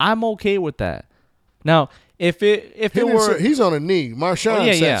 I'm okay with that. Now, if it were, he's on a knee.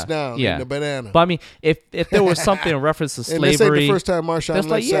 Marshawn sits down in the banana. But I mean, if there was something in reference to slavery, and this ain't the first time Marshawn that's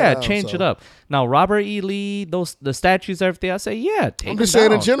like, change it up. Now, Robert E. Lee, the statues, everything, I say, take I'm them just saying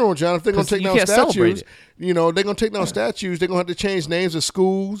down. in general, John, if they're going to take down statues, it. they're going to take down statues, they're going to have to change names of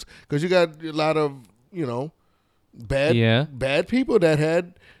schools because you got a lot of, bad people that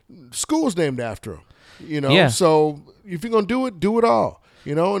had schools named after them, So if you're going to do it all.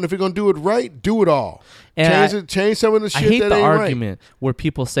 And if you're gonna do it right, do it all. And change some of the shit. I hate that the ain't argument right. where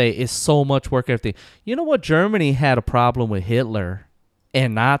people say it's so much work. Everything. You know what? Germany had a problem with Hitler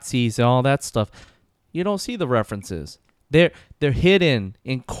and Nazis and all that stuff. You don't see the references. They're hidden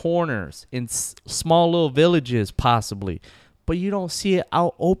in corners, in small little villages, possibly, but you don't see it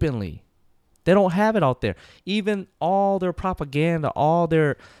out openly. They don't have it out there. Even all their propaganda, all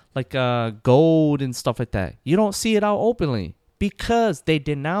their gold and stuff like that. You don't see it out openly. Because they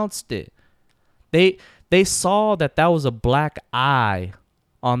denounced it. They saw that was a black eye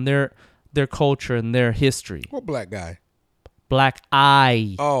on their culture and their history. What black guy? Black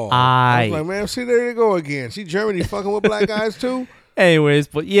eye. Oh. Eye. I was like, man, see, there you go again. See, Germany fucking with black guys too? Anyways,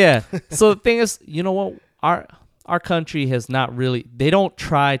 but yeah. So the thing is, you know what? Our country has not really, they don't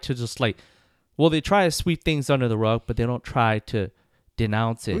try to just they try to sweep things under the rug, but they don't try to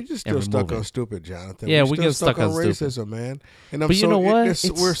denounce it. We just still stuck on stupid, Jonathan. Yeah, we get stuck on racism, stupid. Man. And but you know what?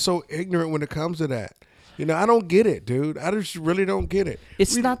 We're so ignorant when it comes to that. I don't get it, dude. I just really don't get it.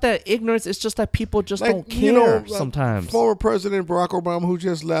 It's not that ignorance. It's just that people just don't care sometimes. Former President Barack Obama, who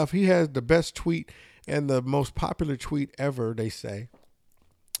just left, he has the best tweet and the most popular tweet ever, they say,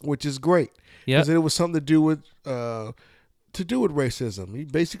 which is great. Because it was something to do with racism. He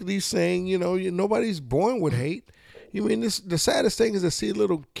basically saying, nobody's born with hate. You mean the saddest thing is to see a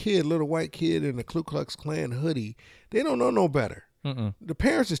little white kid in a Ku Klux Klan hoodie. They don't know no better. Mm-mm. The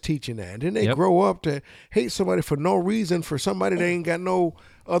parents is teaching that. And then they grow up to hate somebody for no reason, for somebody that ain't got no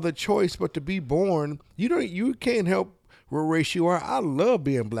other choice but to be born. You can't help what race you are. I love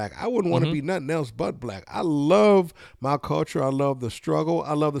being black. I wouldn't want to be nothing else but black. I love my culture. I love the struggle.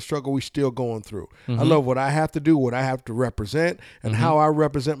 I love the struggle we still going through. I love what I have to do, what I have to represent, and how I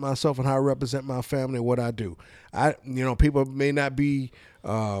represent myself and how I represent my family and what I do. People may not be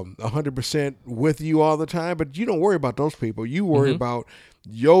 100% with you all the time, but you don't worry about those people. You worry about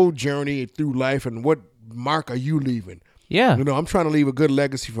your journey through life and what mark are you leaving. Yeah. I'm trying to leave a good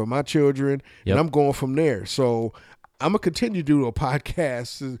legacy for my children, and I'm going from there. So I'm going to continue to do a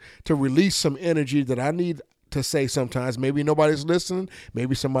podcast to release some energy that I need to say sometimes. Maybe nobody's listening.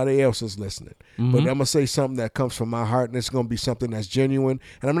 Maybe somebody else is listening. But I'm going to say something that comes from my heart, and it's going to be something that's genuine.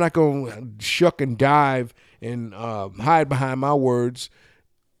 And I'm not going to shuck and dive and hide behind my words.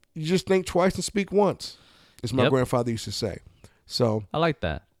 You just think twice and speak once, as my grandfather used to say. So I like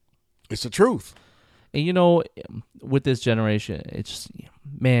that. It's the truth. And with this generation, it's just,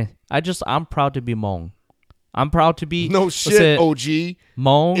 man, I'm proud to be Hmong. I'm proud to be OG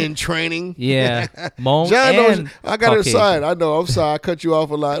Hmong in training. Yeah, Hmong. John knows. And I got Caucasian. it aside. I know. I'm sorry. I cut you off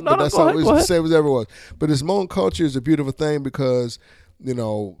a lot, but that's always the same as everyone. But this Hmong culture is a beautiful thing because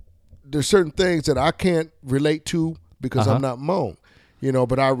there's certain things that I can't relate to because I'm not Hmong.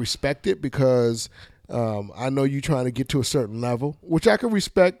 But I respect it because I know you trying to get to a certain level, which I can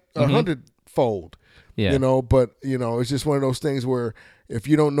respect 100-fold. Yeah. But it's just one of those things where if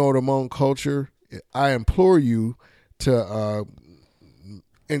you don't know the Hmong culture, I implore you to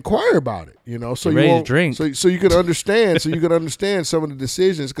inquire about it. So you're ready to drink. So you can understand. So you can understand some of the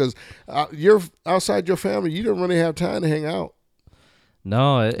decisions because you're outside your family. You don't really have time to hang out.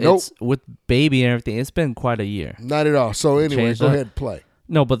 No, it's with baby and everything. It's been quite a year. Not at all. So anyway, go ahead and play.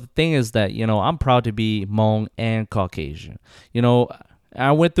 No, but the thing is that I'm proud to be Hmong and Caucasian.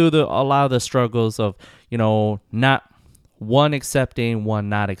 I went through a lot of the struggles of not one accepting, one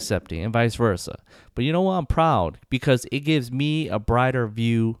not accepting, and vice versa. But you know what? I'm proud because it gives me a brighter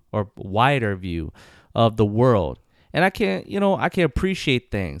view or wider view of the world. And I can appreciate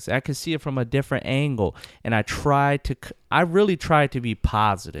things. I can see it from a different angle. And I really try to be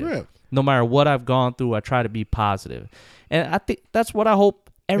positive. Yeah. No matter what I've gone through, I try to be positive. And I think that's what I hope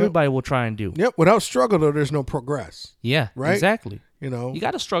everybody will try and do. Yep. Without struggle, though, there's no progress. Yeah, right? Exactly. You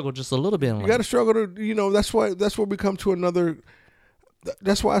got to struggle just a little bit in life. You got to struggle to, that's where we come to another.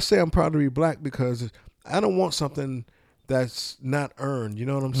 That's why I say I'm proud to be black because I don't want something that's not earned. You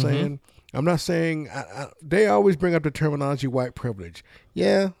know what I'm saying? I'm not saying, they always bring up the terminology white privilege.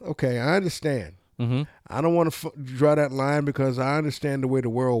 Yeah, okay, I understand. I don't want to draw that line because I understand the way the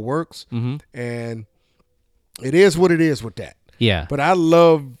world works. And it is what it is with that. Yeah. But I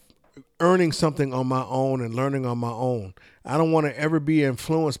love earning something on my own and learning on my own. I don't want to ever be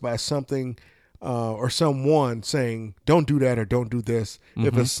influenced by something or someone saying, don't do that or don't do this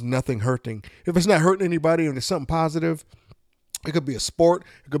if it's nothing hurting. If it's not hurting anybody and it's something positive, it could be a sport,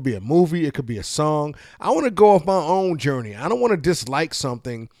 it could be a movie, it could be a song. I want to go off my own journey. I don't want to dislike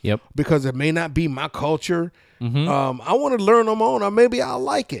something because it may not be my culture. I want to learn on my own, or maybe I'll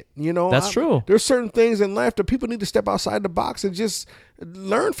like it. That's true. There's certain things in life that people need to step outside the box and just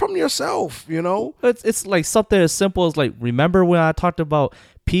learn from yourself. It's like something as simple as like, remember when I talked about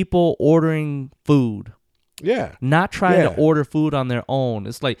people ordering food? Yeah. Not trying to order food on their own.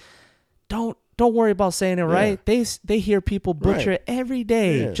 It's like, don't worry about saying it right. They hear people butcher it every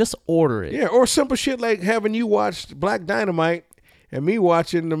day. Yeah. Just order it. Yeah, or simple shit like having you watch Black Dynamite and me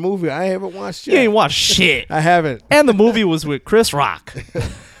watching the movie I haven't watched yet. You ain't watched shit. I haven't. And the movie was with Chris Rock.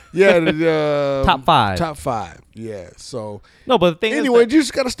 Yeah, top 5. Top 5. Yeah. So no, but the thing anyway, is you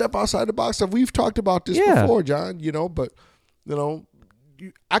just got to step outside the box. We've talked about this before, John. But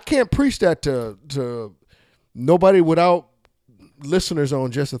I can't preach that to nobody without listeners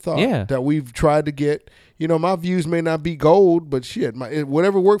on Just a Thought that we've tried to get. My views may not be gold, but shit,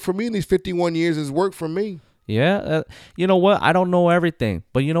 whatever worked for me in these 51 years has worked for me. Yeah. You know what? I don't know everything,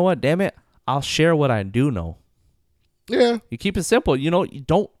 but you know what? Damn it. I'll share what I do know. Yeah. You keep it simple. You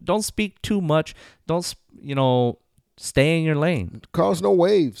don't speak too much. Don't, stay in your lane. Cause no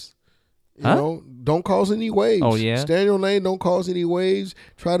waves. Don't cause any waves. Oh, yeah. Stay in your lane. Don't cause any waves.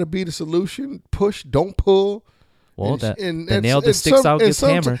 Try to be the solution. Push. Don't pull. Well, the nail that sticks out gets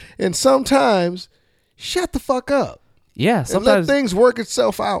hammered. And sometimes, shut the fuck up. Yeah, sometimes. And let things work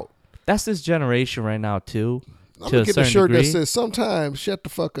itself out. That's this generation right now, too. I'm going to get a shirt that says, sometimes, shut the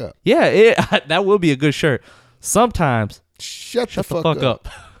fuck up. Yeah, that will be a good shirt. Sometimes, shut the fuck up.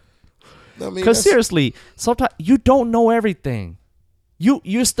 Because seriously, sometimes you don't know everything.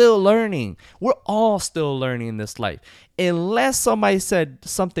 You're still learning. We're all still learning in this life. Unless somebody said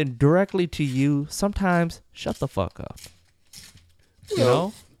something directly to you, sometimes shut the fuck up. You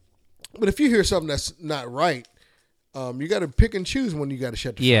know? But if you hear something that's not right, you got to pick and choose when you got to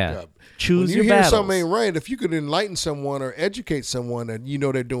shut the fuck up. Choose your battles. When you hear something ain't right, if you could enlighten someone or educate someone that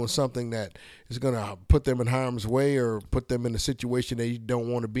they're doing something that is going to put them in harm's way or put them in a situation they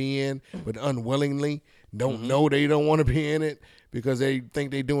don't want to be in, but unwillingly don't know they don't want to be in it because they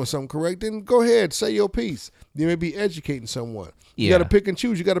think they're doing something correct, then go ahead, say your piece. You may be educating someone. You got to pick and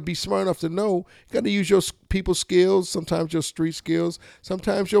choose. You got to be smart enough to know. You got to use your people skills, sometimes your street skills,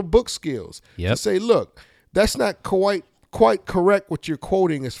 sometimes your book skills. To say, look, that's not quite correct what you're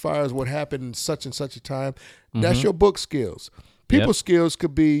quoting as far as what happened in such and such a time. That's your book skills. People skills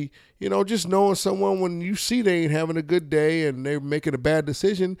could be, just knowing someone when you see they ain't having a good day and they're making a bad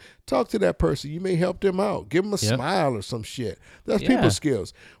decision, talk to that person. You may help them out. Give them a smile or some shit. That's people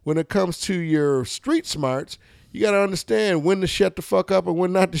skills. When it comes to your street smarts, you got to understand when to shut the fuck up and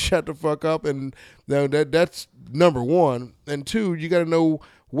when not to shut the fuck up. And that's number one. And two, you got to know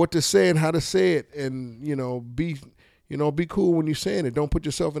what to say and how to say it and, be cool when you're saying it. Don't put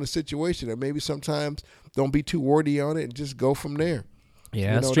yourself in a situation that maybe sometimes don't be too wordy on it and just go from there.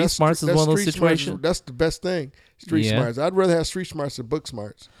 Yeah, street smarts is one of those situations. That's the best thing. Street smarts. I'd rather have street smarts than book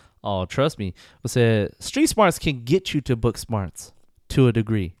smarts. Oh, trust me. Street smarts can get you to book smarts to a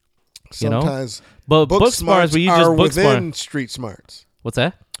degree. Sometimes, but book smarts are within street smarts. What's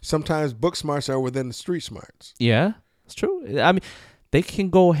that? Sometimes book smarts are within the street smarts. Yeah, it's true. I mean, they can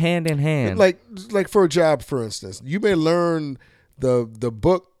go hand in hand. Like for a job, for instance, you may learn the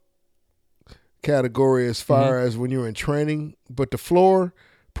book category as far as when you're in training, but the floor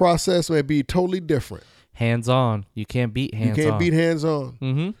process may be totally different. Hands on, you can't beat hands on. You can't beat hands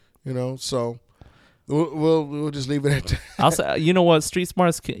on. So we'll just leave it at that. I'll say, you know what, street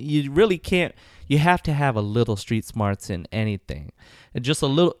smarts, you really can't. You have to have a little street smarts in anything, and just a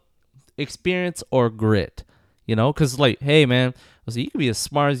little experience or grit. Because hey man, you can be as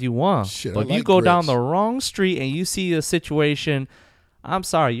smart as you want, but if you go down the wrong street and you see a situation, I'm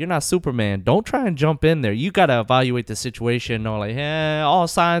sorry, you're not Superman. Don't try and jump in there. You got to evaluate the situation. All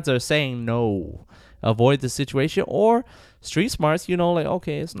signs are saying no. Avoid the situation. Or street smarts,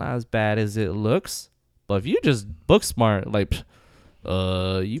 okay, it's not as bad as it looks. But if you just book smart, you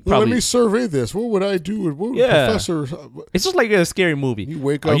probably... let me survey this. What would I do? What would professor... It's just like a scary movie. You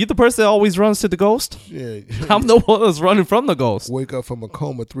wake up... Are you the person that always runs to the ghost? Yeah. I'm the one that's running from the ghost. Wake up from a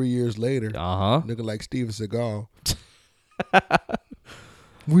coma 3 years later. Looking like Steven Seagal.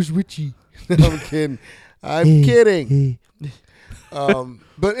 Where's Richie? I'm kidding. I'm kidding.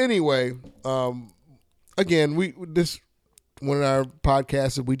 But anyway, again, this one of our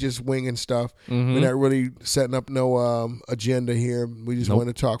podcasts, we just winging stuff. We're not really setting up no agenda here. We just want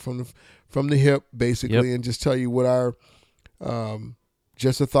to talk from the hip, basically, and just tell you what our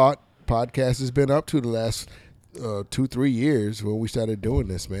Just a Thought podcast has been up to the last 2-3 years when we started doing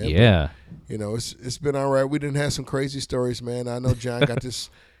this, man. Yeah. But, it's been all right. We didn't have some crazy stories, man. I know John got this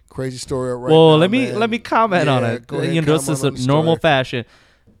crazy story up right well, now. let me comment on it. Go ahead, This is a comment on the normal story. fashion.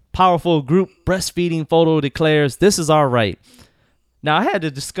 Powerful group breastfeeding photo declares this is our right. Now, I had a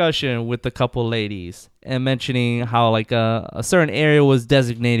discussion with a couple ladies and mentioning how like a certain area was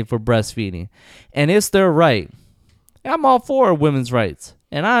designated for breastfeeding, and it's their right. And I'm all for women's rights,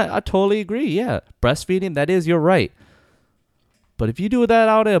 and I totally agree. Yeah, breastfeeding, that is your right. But if you do that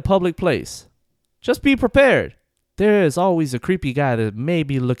out in a public place, just be prepared. There is always a creepy guy that may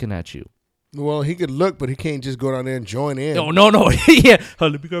be looking at you. Well, he could look, but he can't just go down there and join in. No. Yeah,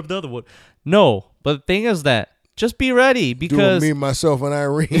 let me grab the other one. No, but the thing is that just be ready Doing because me, myself, and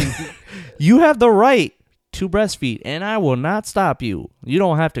Irene. you have the right to breastfeed, and I will not stop you. You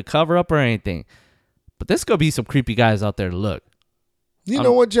don't have to cover up or anything. But there's going to be some creepy guys out there to look. You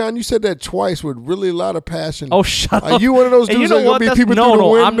know what, John? You said that twice with really a lot of passion. Oh, shut up. Are you one of those And dudes you know that going what? to be That's- people no, through the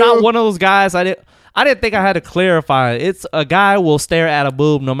window? I'm not one of those guys. I didn't think I had to clarify. It's a guy will stare at a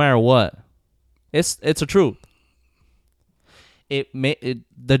boob no matter what. It's a truth.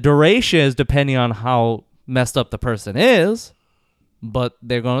 The duration is depending on how messed up the person is, but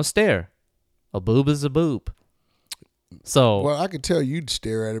they're gonna stare. A boob is a boob. So Well, I could tell you'd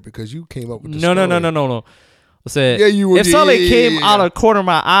stare at it because you came up with the no. story. I said, Yeah, you would. if something Yeah. came out of the corner of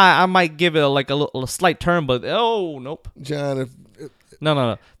my eye, I might give it a slight turn, but nope. John, if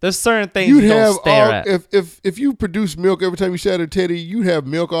No. There's certain things you'd you don't have stare at. if you produce milk every time you sat a teddy, you'd have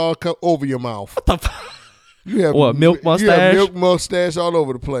milk all over your mouth. You have What, milk You have mustache? milk mustache all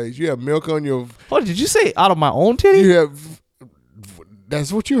over the place. You have milk on your. What did you say? Out of my own titty? You have.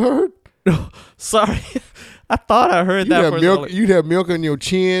 That's what you heard. Sorry, I thought I heard You'd that. have for milk. a second. You'd have milk on your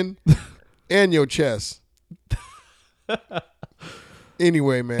chin and your chest.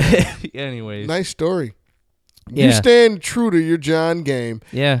 Anyway, man, Anyways, nice story. Yeah. You stand true to your John game.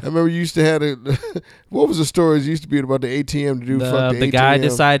 yeah. I remember you used to have what was the story? It used to be about the ATM to do fuck the The ATM. guy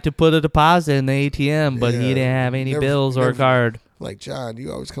decided to put a deposit in the ATM, but he Yeah, didn't have any never- bills or a never- card. Like, John,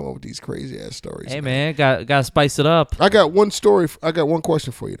 you always come up with these crazy ass stories. Hey man, got to spice it up. I got one story. I got one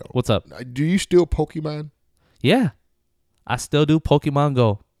question for you though. What's up? Do you still Pokemon? Yeah, I still do Pokemon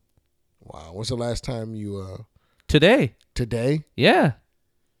Go Wow. When's the last time you? today. Today? Yeah,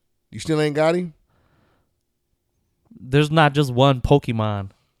 You still ain't got him? there's not just one Pokemon.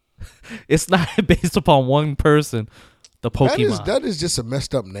 It's not based upon one person. The Pokemon. That is just a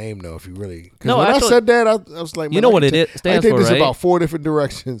messed up name though. If you really, No, when actually- I said that, I was like, You man, know I what can it I stands think for, this right? about 4 different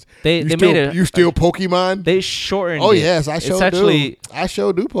directions. They You they still, made it. You still Pokemon? They shortened. Oh it. yes, I It's sure actually. do. I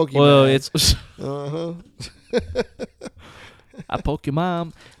sure do Pokemon. Well, it's uh-huh. a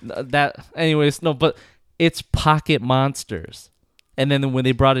Pokemon. That, anyways, no, but it's Pocket Monsters. And then when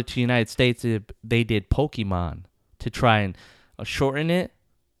they brought it to the United States, they did Pokemon to try and shorten it.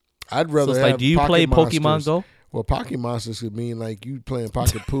 I'd So rather it's have like, do you Pocket play Monsters. Pokemon Go? Well, Pocket Monsters could mean like you playing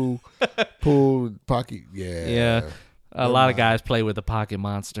Pocket Pool, Pocket. Yeah. Yeah. A Never lot of mind. guys play with the Pocket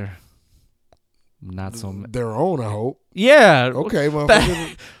Monster. Not so much. Their own, I hope. Yeah. Okay,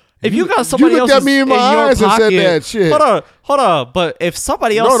 motherfucker. If you got somebody you else looked at me in my eyes and said that shit. Hold on. But if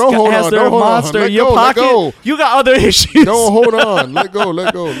somebody else don't hold has on, their don't hold on. monster Let in your go, let pocket, go. you got other issues. No, hold on. Let go.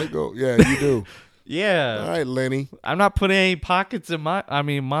 Yeah, you do. Yeah. All right, Lenny. I'm not putting any pockets in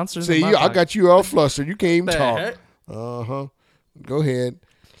monsters See, in my I pocket. got you all flustered. You can't even The talk. heck? Uh-huh. Go ahead.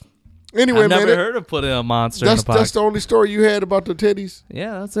 Anyway, I've man, never heard of putting a monster in a pocket. that's the only story you had about the titties?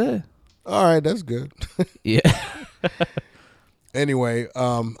 Yeah, that's it. All right, that's good. Yeah. Anyway,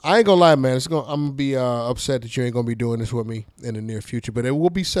 I ain't gonna lie, man. I'm gonna be upset that you ain't gonna be doing this with me in the near future, but it will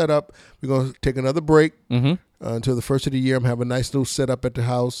be set up. We're gonna take another break until the first of the year. I'm having a nice little setup at the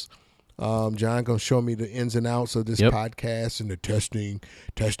house. John gonna show me the ins and outs of this podcast and the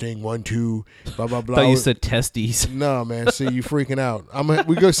testing 1, 2, blah blah blah. I thought you said testes. No, man. See, you freaking out.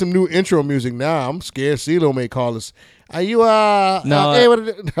 We got some new intro music now. I'm scared CeeLo may call us. Are you No, able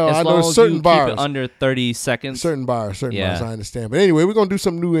to do-" No, As I long know as certain you bars. keep it under 30 seconds. Certain bars. Yeah. I understand. But anyway, we're gonna do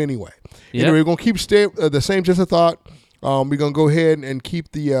something new anyway. Yeah. Anyway, we're gonna keep the same Just a Thought. We're gonna go ahead and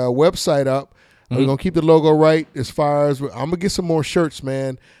keep the website up. We're gonna keep the logo right. As far as I'm gonna get some more shirts,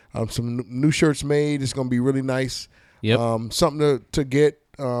 man. Some new shirts made. It's gonna be really nice. Yep. Something to get.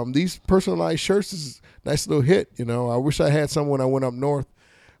 These personalized shirts is a nice little hit. You know, I wish I had some when I went up north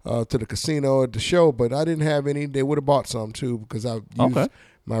to the casino at the show, but I didn't have any. They would have bought some too because I used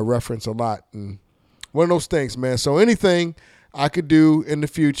my reference a lot. And one of those things, man. So anything I could do in the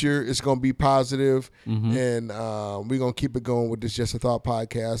future. It's going to be positive, Mm-hmm. and we're going to keep it going with this Just a Thought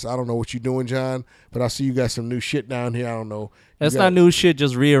podcast. I don't know what you're doing, John, but I see you got some new shit down here. I don't know. That's not new shit,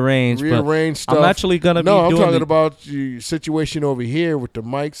 just rearranged. Rearrange stuff. I'm actually going to be doing. No, I'm doing talking about your situation over here with the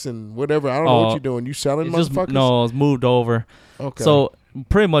mics and whatever. I don't know what you're doing. You selling motherfuckers? No, it's moved over. Okay. So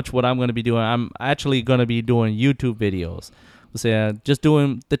pretty much what I'm going to be doing, I'm actually going to be doing YouTube videos. So just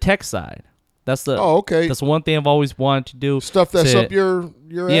doing the tech side. That's the okay. That's one thing I've always wanted to do. Stuff that's up your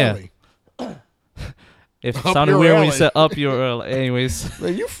alley. If it Up sounded your weird when you alley. said up your alley. Anyways.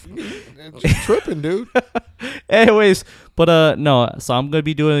 Man, you tripping, dude. Anyways, but no, so I'm gonna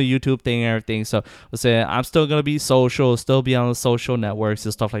be doing a YouTube thing and everything. So let's say I'm still gonna be social, still be on the social networks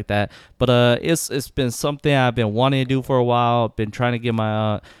and stuff like that. But it's been something I've been wanting to do for a while. Been trying to get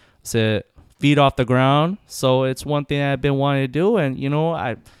my feet off the ground. So it's one thing I've been wanting to do, and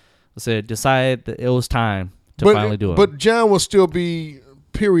I decided that it was time to finally do it. But John will still be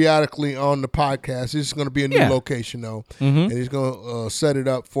periodically on the podcast. It's going to be a new Yeah. location though, Mm-hmm. and he's going to set it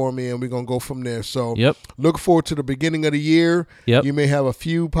up for me, and we're going to go from there. So Yep. look forward to the beginning of the year. Yep. You may have a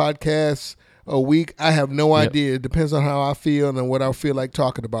few podcasts a week. I have no idea. It depends on how I feel and what I feel like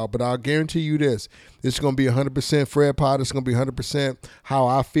talking about. But I'll guarantee you this. It's going to be 100% Fred Pod. It's going to be 100% how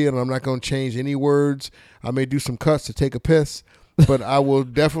I feel, and I'm not going to change any words. I may do some cuts to take a piss, but I will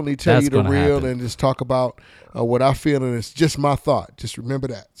definitely tell That's you the gonna real happen. and just talk about what I feel, and it's just my thought. Just remember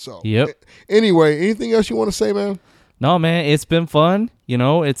that. So, Yep. Anyway, anything else you want to say, man? No, man, it's been fun.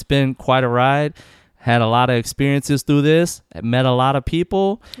 It's been quite a ride. Had a lot of experiences through this. Met a lot of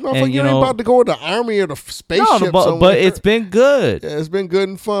people. Motherfucker, And, you ain't about to go in the army or the spaceship but somewhere. it's been good. Yeah, it's been good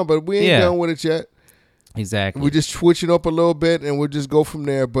and fun, but we ain't Yeah. done with it yet. Exactly. We're just switching up a little bit, and we'll just go from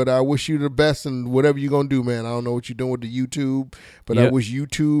there. But I wish you the best in whatever you're going to do, man. I don't know what you're doing with the YouTube, but I Yep. wish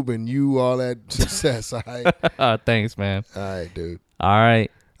YouTube and you all that success. All right? Thanks, man. All right, dude. All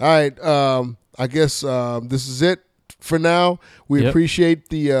right. All right. I guess this is it for now. We Yep. appreciate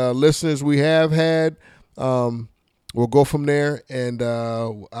the listeners we have had. We'll go from there, and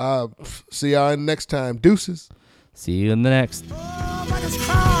I'll see y'all next time. Deuces. See you in the next. Oh, but it's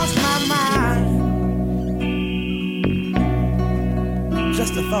crossed my mind.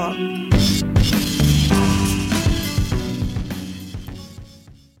 Just a thought.